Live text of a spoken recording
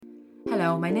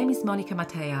Hello, my name is Monica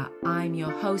Matea. I'm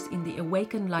your host in the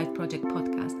Awaken Life Project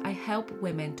podcast. I help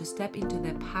women to step into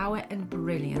their power and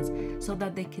brilliance so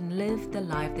that they can live the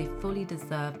life they fully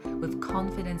deserve with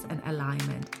confidence and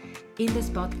alignment. In this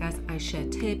podcast, I share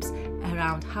tips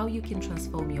around how you can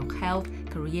transform your health,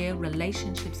 career,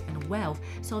 relationships, and wealth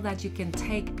so that you can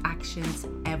take actions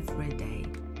every day.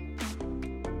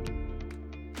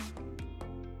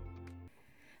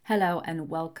 Hello and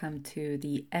welcome to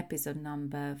the episode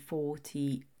number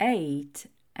 48,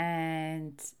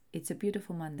 and it's a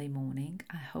beautiful Monday morning.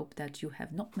 I hope that you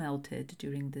have not melted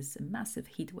during this massive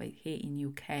heat wave here in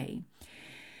UK.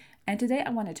 And today I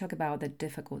want to talk about the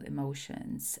difficult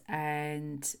emotions,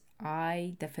 and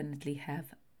I definitely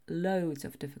have loads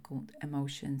of difficult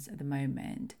emotions at the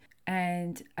moment.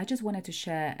 And I just wanted to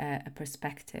share a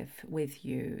perspective with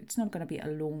you. It's not going to be a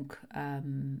long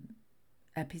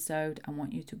episode. I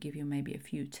want you to give you maybe a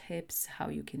few tips how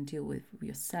you can deal with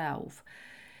yourself,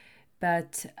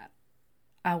 but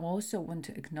I also want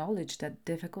to acknowledge that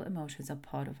difficult emotions are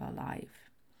part of our life.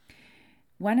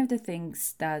 One of the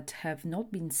things that have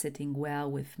not been sitting well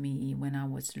with me when I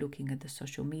was looking at the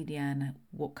social media and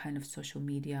what kind of social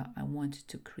media I wanted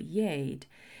to create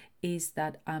is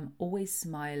that I'm always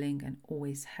smiling and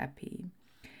always happy.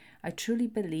 I truly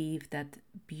believe that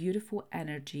beautiful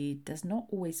energy does not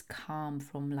always come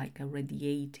from like a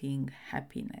radiating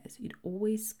happiness. It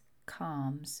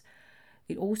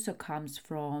also comes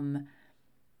from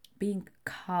being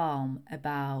calm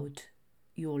about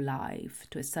your life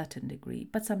to a certain degree.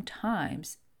 But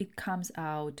sometimes it comes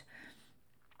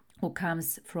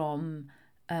from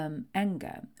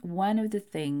anger. One of the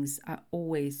things I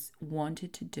always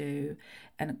wanted to do,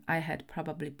 and I had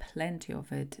probably plenty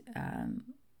of it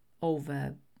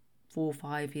over 4 or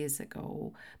 5 years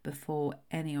ago, before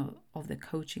any of the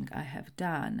coaching I have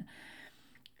done,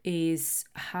 is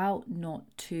how not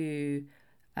to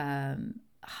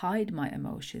hide my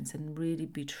emotions and really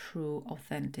be true,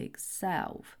 authentic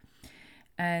self.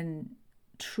 And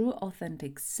true,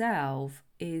 authentic self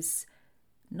is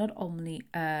not only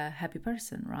a happy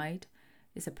person, right?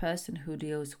 It's a person who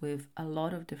deals with a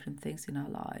lot of different things in our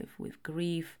life, with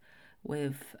grief,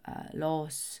 with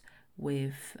loss,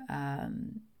 with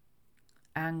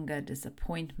anger,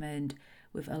 disappointment,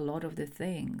 with a lot of the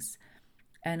things.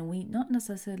 And we not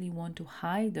necessarily want to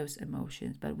hide those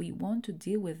emotions, but we want to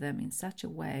deal with them in such a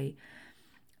way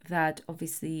that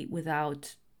obviously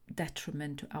without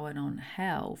detriment to our own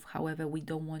health. However, we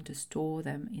don't want to store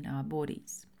them in our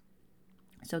bodies.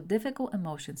 So difficult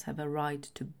emotions have a right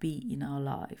to be in our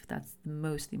life. That's the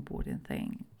most important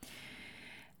thing.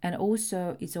 And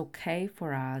also, it's okay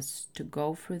for us to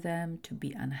go through them, to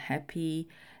be unhappy.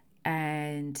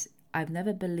 And I've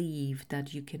never believed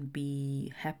that you can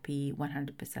be happy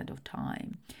 100% of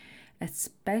time,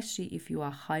 especially if you are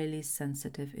a highly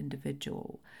sensitive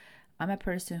individual. I'm a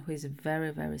person who is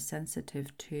very, very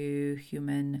sensitive to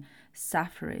human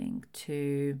suffering,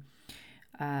 to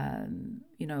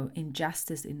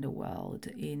injustice in the world,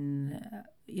 in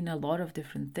a lot of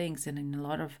different things, and in a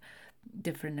lot of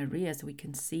different areas. We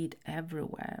can see it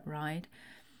everywhere, right?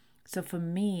 So for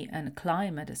me, and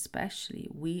climate especially,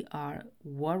 we are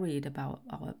worried about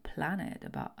our planet,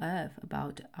 about Earth,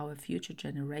 about our future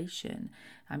generation.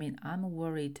 I mean, I'm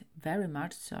worried very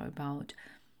much so about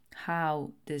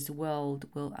how this world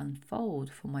will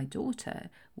unfold for my daughter.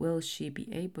 Will she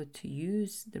be able to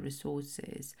use the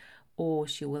resources, or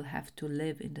she will have to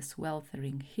live in the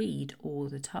sweltering heat all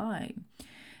the time?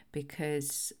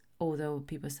 Because although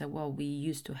people say, well, we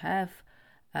used to have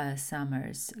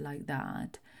summers like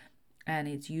that, and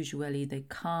it's usually they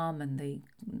come and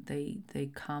they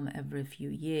come every few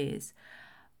years,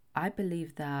 I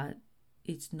believe that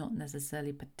it's not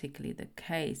necessarily particularly the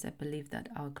case. I believe that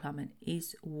our climate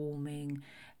is warming,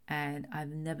 and I've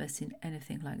never seen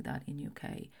anything like that in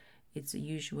UK. It's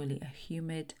usually a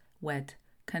humid, wet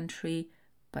country,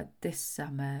 but this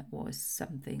summer was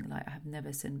something like I've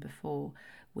never seen before,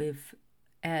 with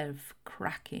earth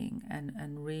cracking,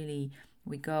 and really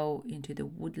we go into the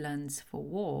woodlands for a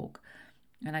walk,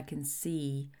 and I can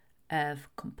see earth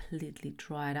completely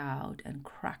dried out and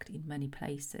cracked in many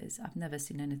places. I've never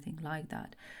seen anything like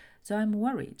that. So I'm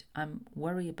worried. I'm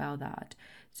worried about that.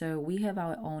 So we have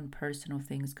our own personal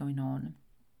things going on.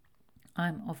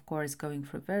 I'm, of course, going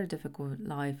through a very difficult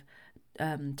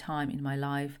time in my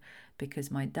life, because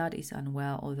my dad is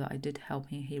unwell. Although I did help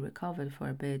him, he recovered for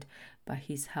a bit, but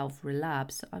his health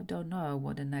relapsed. I don't know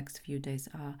what the next few days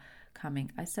are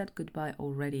coming. I said goodbye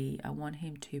already. I want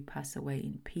him to pass away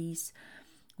in peace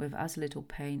with as little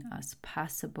pain as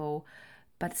possible.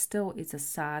 but still it's a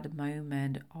sad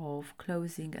moment of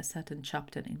closing a certain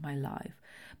chapter in my life.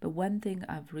 But one thing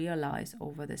I've realized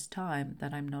over this time,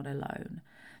 that I'm not alone,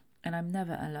 and I'm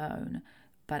never alone,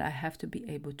 but I have to be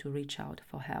able to reach out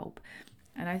for help.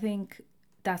 And I think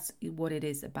that's what it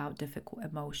is about difficult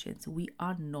emotions. We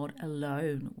are not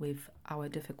alone with our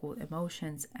difficult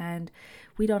emotions, and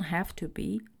we don't have to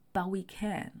be, but we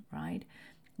can, right?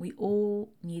 We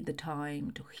all need the time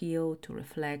to heal, to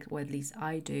reflect, or at least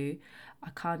I do. I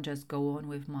can't just go on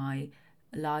with my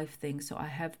life thing. So I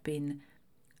have been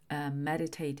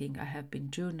meditating, I have been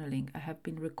journaling, I have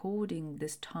been recording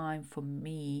this time for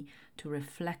me to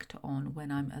reflect on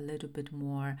when I'm a little bit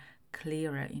more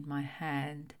clearer in my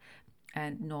head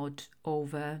and not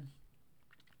overly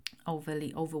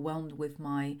overwhelmed with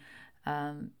my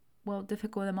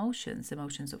difficult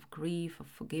emotions of grief, of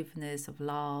forgiveness, of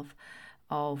love,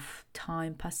 of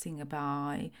time passing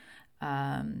by,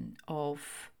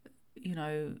 of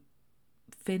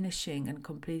finishing and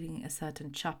completing a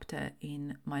certain chapter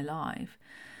in my life.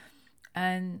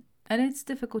 And it's a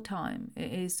difficult time.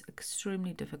 It is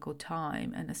extremely difficult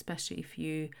time, and especially if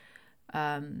you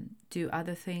do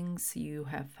other things, you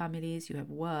have families, you have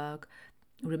work,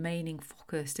 remaining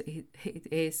focused, it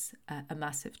is a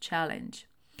massive challenge.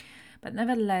 But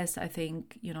nevertheless, I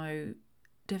think,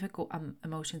 difficult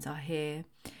emotions are here.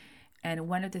 And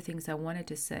one of the things I wanted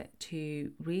to say,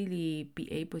 to really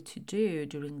be able to do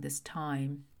during this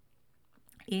time,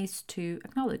 is to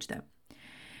acknowledge them.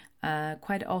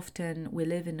 Quite often we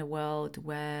live in a world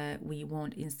where we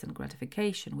want instant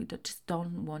gratification. We just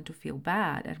don't want to feel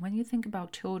bad. And when you think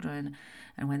about children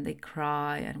and when they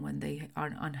cry and when they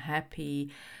are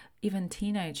unhappy, even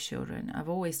teenage children, I've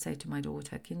always said to my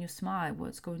daughter, can you smile?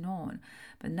 What's going on?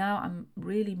 But now I'm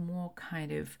really more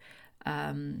kind of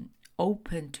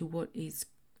open to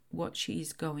what she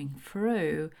is going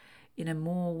through in a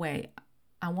more way.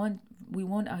 We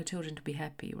want our children to be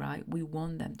happy, right? We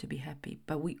want them to be happy,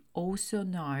 but we also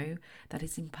know that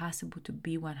it's impossible to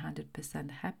be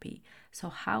 100% happy. So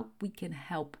how we can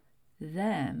help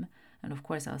them, and of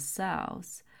course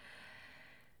ourselves,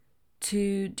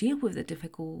 to deal with the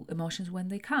difficult emotions when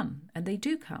they come, and they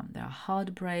do come. There are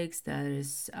heartbreaks, there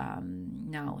is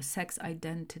now sex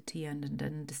identity and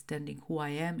understanding who I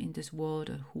am in this world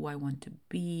and who I want to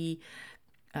be,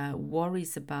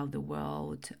 worries about the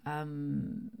world,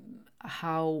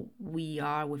 how we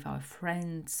are with our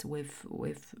friends, with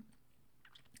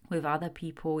other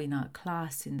people in our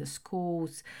class, in the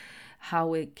schools, how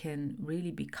we can really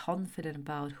be confident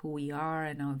about who we are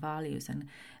and our values, and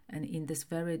in this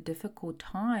very difficult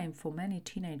time for many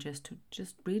teenagers to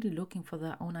just really looking for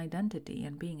their own identity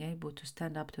and being able to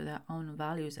stand up to their own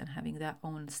values and having their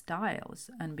own styles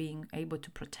and being able to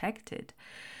protect it.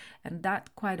 And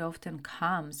that quite often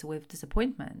comes with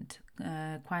disappointment.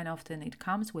 Quite often it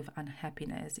comes with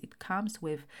unhappiness. It comes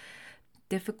with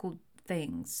difficult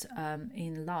things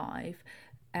in life,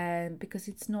 and because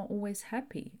it's not always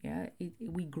happy.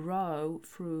 We grow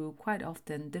through quite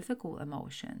often difficult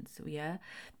emotions.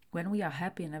 When we are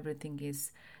happy and everything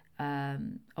is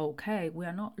okay, we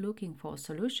are not looking for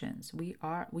solutions. We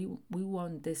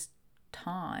want this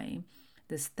time,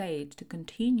 the state, to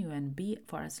continue and be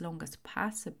for as long as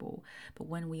possible. But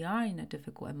when we are in a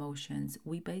difficult emotions,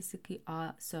 we basically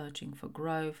are searching for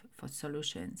growth, for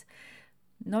solutions.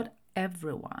 Not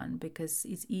everyone, because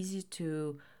it's easy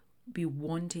to be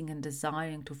wanting and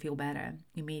desiring to feel better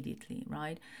immediately,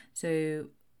 right? So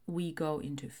we go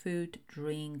into food,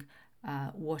 drink,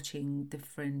 watching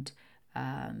different,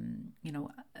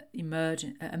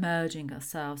 immersing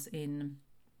ourselves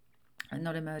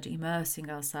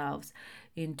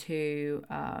into,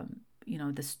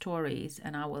 the stories.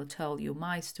 And I will tell you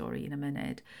my story in a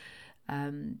minute.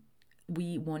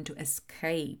 We want to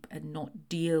escape and not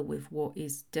deal with what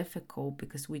is difficult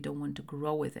because we don't want to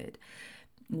grow with it.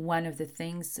 One of the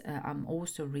things, I'm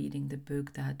also reading the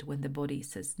book that When the Body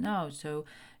Says No. So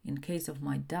in case of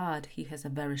my dad, he has a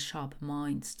very sharp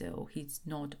mind still.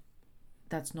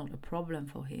 That's not a problem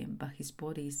for him, but his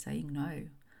body is saying no.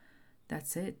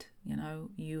 That's it.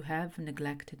 You have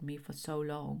neglected me for so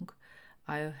long.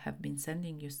 I have been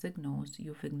sending you signals.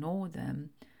 You've ignored them.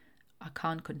 I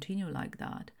can't continue like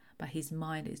that. But his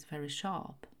mind is very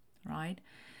sharp, right?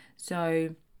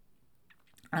 So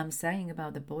I'm saying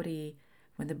about the body,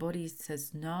 when the body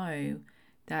says no,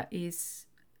 that is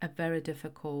a very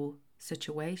difficult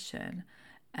situation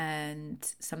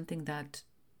and something that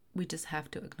we just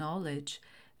have to acknowledge.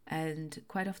 And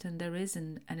quite often there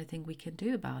isn't anything we can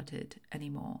do about it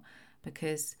anymore,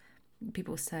 because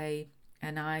people say,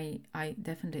 and I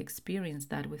definitely experienced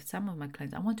that with some of my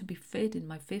clients, I want to be fit in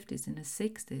my 50s, in the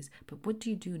 60s, but what do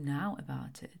you do now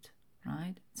about it,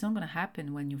 right? It's not going to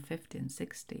happen when you're 50 and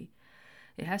 60.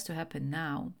 It has to happen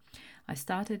now. I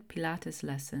started Pilates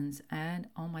lessons, and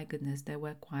oh my goodness, they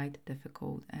were quite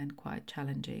difficult and quite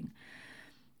challenging.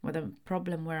 Well, the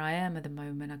problem where I am at the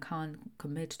moment, I can't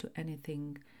commit to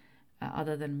anything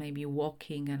other than maybe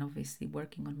walking and obviously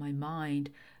working on my mind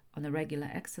on a regular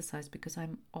exercise, because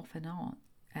I'm off and on,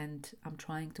 and I'm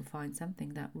trying to find something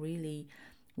that really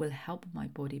will help my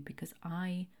body, because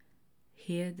I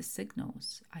hear the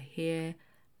signals. I hear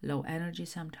low energy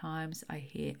sometimes. I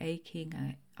hear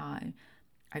aching. I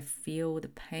feel the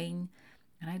pain,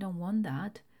 and I don't want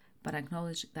that, but I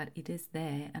acknowledge that it is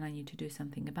there and I need to do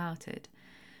something about it.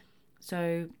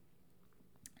 So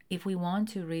if we want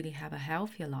to really have a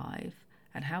healthy life,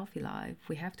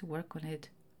 we have to work on it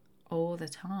all the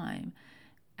time.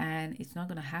 And it's not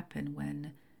going to happen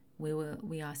when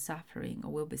we are suffering,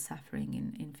 or will be suffering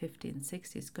in 50 and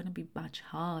 60. It's going to be much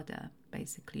harder,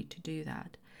 basically, to do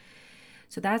that.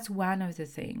 So that's one of the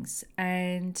things.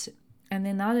 And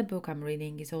another book I'm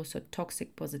reading is also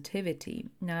Toxic Positivity.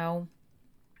 Now,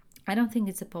 I don't think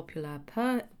it's a popular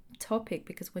topic,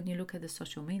 because when you look at the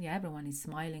social media, everyone is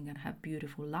smiling and have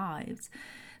beautiful lives.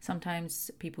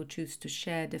 Sometimes people choose to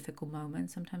share difficult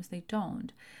moments, sometimes they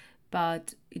don't.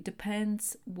 But it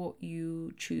depends what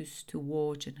you choose to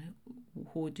watch and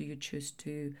who do you choose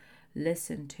to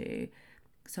listen to,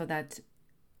 so that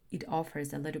it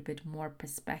offers a little bit more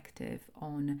perspective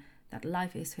on that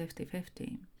life is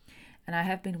 50-50. And I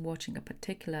have been watching a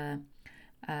particular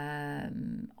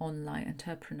online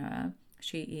entrepreneur.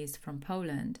 She is from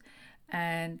Poland,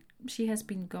 and she has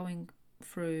been going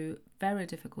through very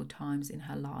difficult times in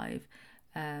her life,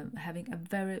 having a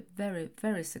very, very,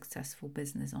 very successful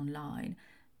business online.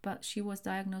 But she was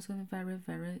diagnosed with a very,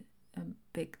 very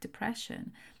big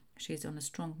depression. She's on a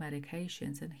strong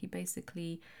medications, and he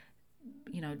basically,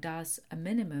 does a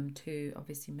minimum to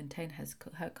obviously maintain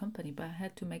her company, but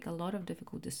had to make a lot of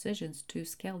difficult decisions to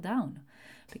scale down,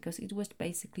 because it was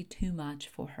basically too much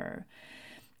for her.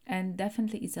 And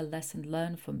definitely it's a lesson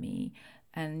learned for me.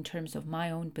 And in terms of my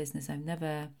own business,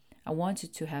 I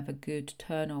wanted to have a good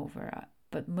turnover,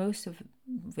 but most of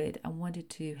it, I wanted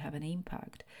to have an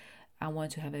impact. I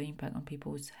want to have an impact on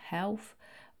people's health,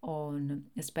 on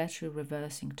especially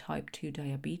reversing type 2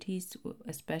 diabetes,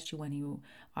 especially when you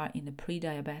are in a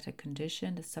pre-diabetic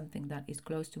condition. That's something that is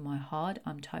close to my heart.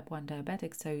 I'm type 1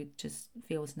 diabetic, so it just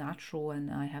feels natural, and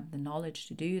I have the knowledge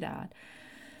to do that.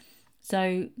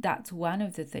 So that's one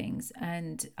of the things.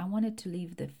 And I wanted to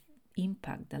leave the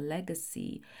impact, the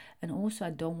legacy. And also,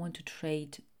 I don't want to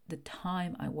trade the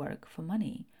time I work for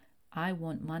money. I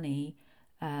want money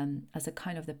as a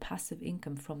kind of the passive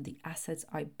income from the assets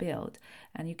I build.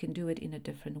 And you can do it in a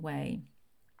different way.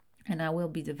 And I will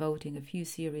be devoting a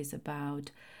series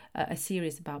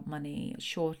about money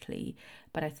shortly.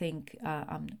 But I think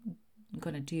I'm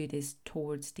going to do this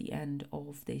towards the end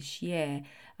of this year,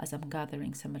 as I'm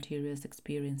gathering some materials,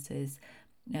 experiences,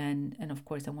 and of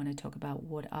course I want to talk about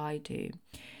what I do.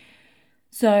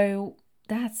 So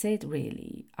that's it,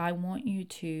 really. I want you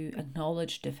to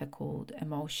acknowledge difficult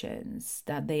emotions,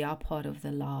 that they are part of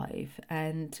the life.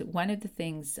 And one of the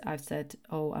things I've said,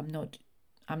 I'm not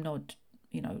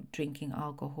drinking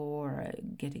alcohol or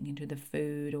getting into the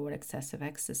food or excessive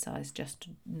exercise just to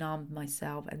numb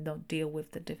myself and not deal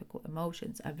with the difficult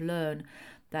emotions. I've learned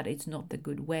that it's not the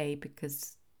good way,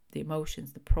 because the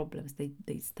emotions, the problems,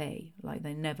 they stay, like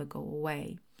they never go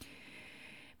away.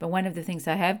 But one of the things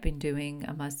I have been doing,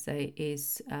 I must say,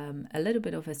 is a little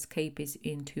bit of escapism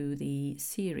into the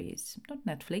series. Not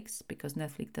Netflix, because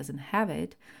Netflix doesn't have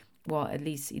it. Well, at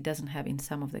least it doesn't have in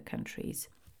some of the countries.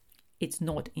 It's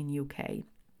not in UK.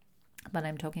 But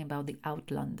I'm talking about the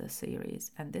Outlander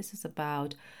series. And this is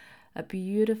about a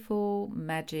beautiful,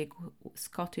 magic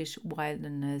Scottish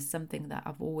wilderness, something that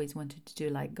I've always wanted to do,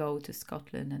 like go to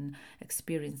Scotland and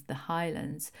experience the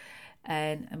Highlands.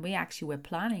 And we actually were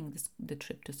planning the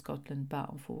trip to Scotland, but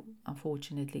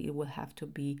unfortunately it will have to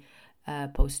be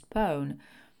postponed.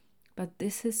 But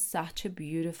this is such a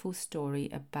beautiful story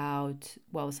about,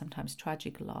 well, sometimes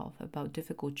tragic love, about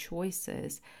difficult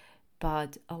choices,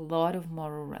 but a lot of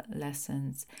moral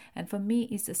lessons. And for me,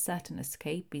 it's a certain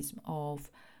escapism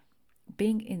of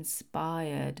being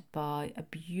inspired by a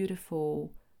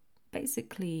beautiful,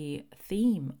 basically,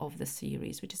 theme of the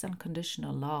series, which is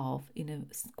unconditional love in a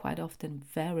quite often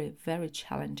very, very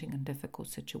challenging and difficult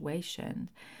situation,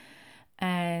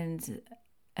 and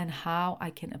how I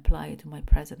can apply it to my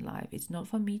present life. It's not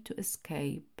for me to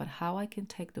escape, but how I can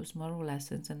take those moral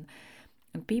lessons. And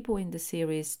people in the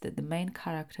series, that the main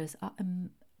characters are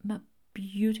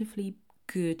beautifully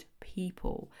good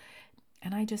people.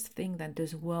 And I just think that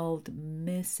this world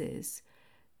misses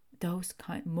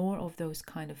more of those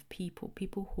kind of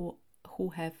people who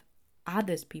have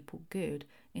others people good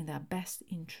in their best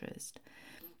interest.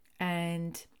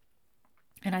 And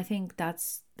I think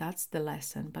that's the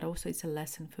lesson, but also it's a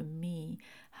lesson for me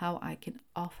how I can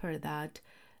offer that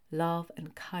love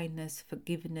and kindness,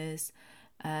 forgiveness,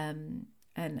 and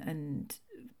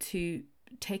to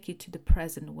take it to the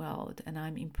present world. And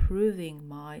I'm improving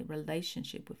my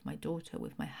relationship with my daughter,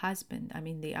 with my husband. I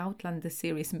mean, the Outlander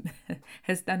series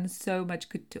has done so much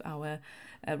good to our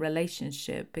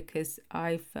relationship, because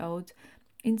I felt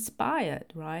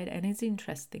inspired, right? And it's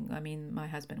interesting. I mean, my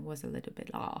husband was a little bit,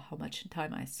 how much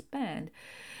time I spend,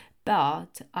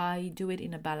 but I do it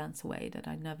in a balanced way, that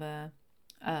I never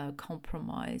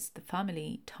compromise the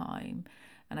family time,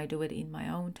 and I do it in my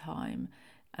own time,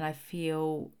 and I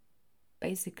feel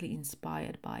basically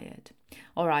inspired by it.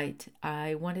 All right,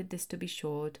 I wanted this to be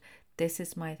short. This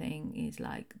is my thing, is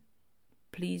like,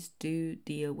 please do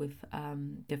deal with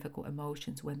difficult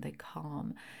emotions when they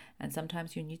come, and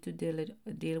sometimes you need to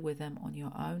deal with them on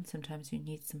your own. Sometimes you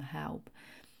need some help.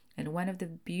 And one of the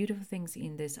beautiful things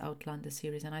in this Outlander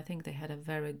series, and I think they had a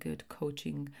very good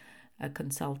coaching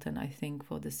consultant, I think,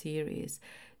 for the series,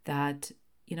 that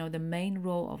the main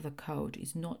role of the coach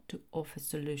is not to offer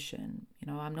solution.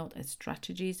 I'm not a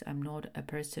strategist. I'm not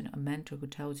a mentor who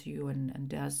tells you and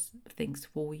does things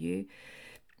for you.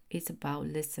 It's about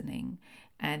listening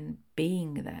and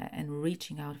being there and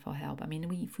reaching out for help. I mean,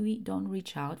 if we don't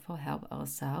reach out for help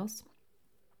ourselves,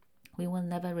 we will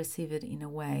never receive it in a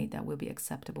way that will be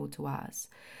acceptable to us.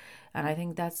 And I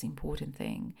think that's the important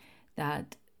thing,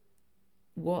 that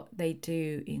what they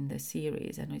do in the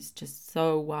series, and it's just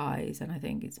so wise, and I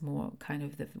think it's more kind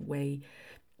of the way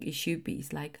it should be.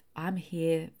 It's like, I'm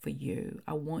here for you.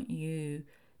 I want you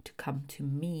to come to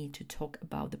me to talk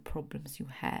about the problems you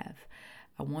have.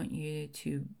 I want you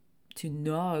to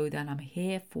know that I'm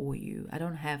here for you. I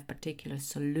don't have particular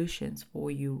solutions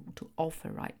for you to offer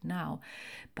right now,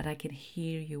 but I can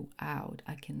hear you out.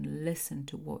 I can listen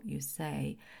to what you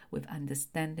say with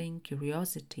understanding,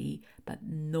 curiosity, but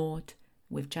not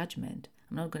with judgment.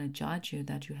 I'm not going to judge you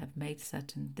that you have made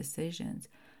certain decisions.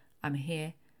 I'm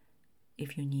here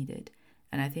if you need it.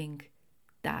 And I think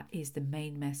that is the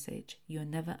main message. You're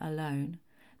never alone.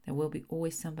 There will be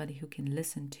always somebody who can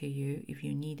listen to you if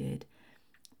you need it,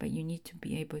 but you need to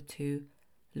be able to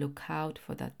look out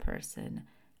for that person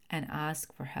and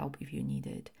ask for help if you need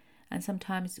it. And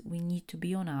sometimes we need to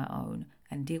be on our own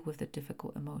and deal with the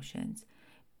difficult emotions,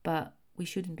 but we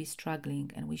shouldn't be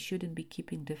struggling, and we shouldn't be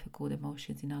keeping difficult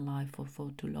emotions in our life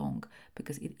for too long,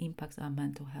 because it impacts our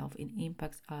mental health, it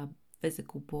impacts our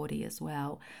physical body as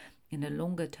well in the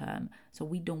longer term. So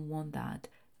we don't want that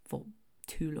for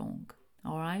too long.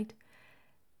 All right?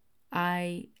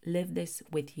 I live this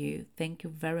with you. Thank you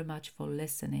very much for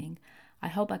listening. I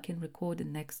hope I can record the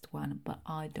next one, but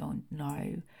I don't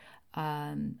know.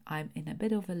 I'm in a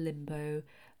bit of a limbo.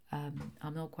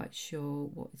 I'm not quite sure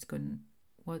what's going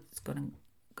to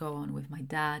go on with my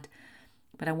dad,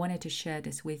 but I wanted to share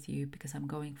this with you because I'm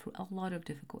going through a lot of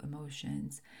difficult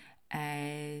emotions,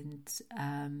 and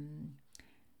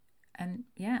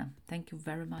yeah, thank you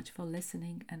very much for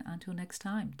listening, and until next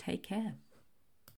time, take care.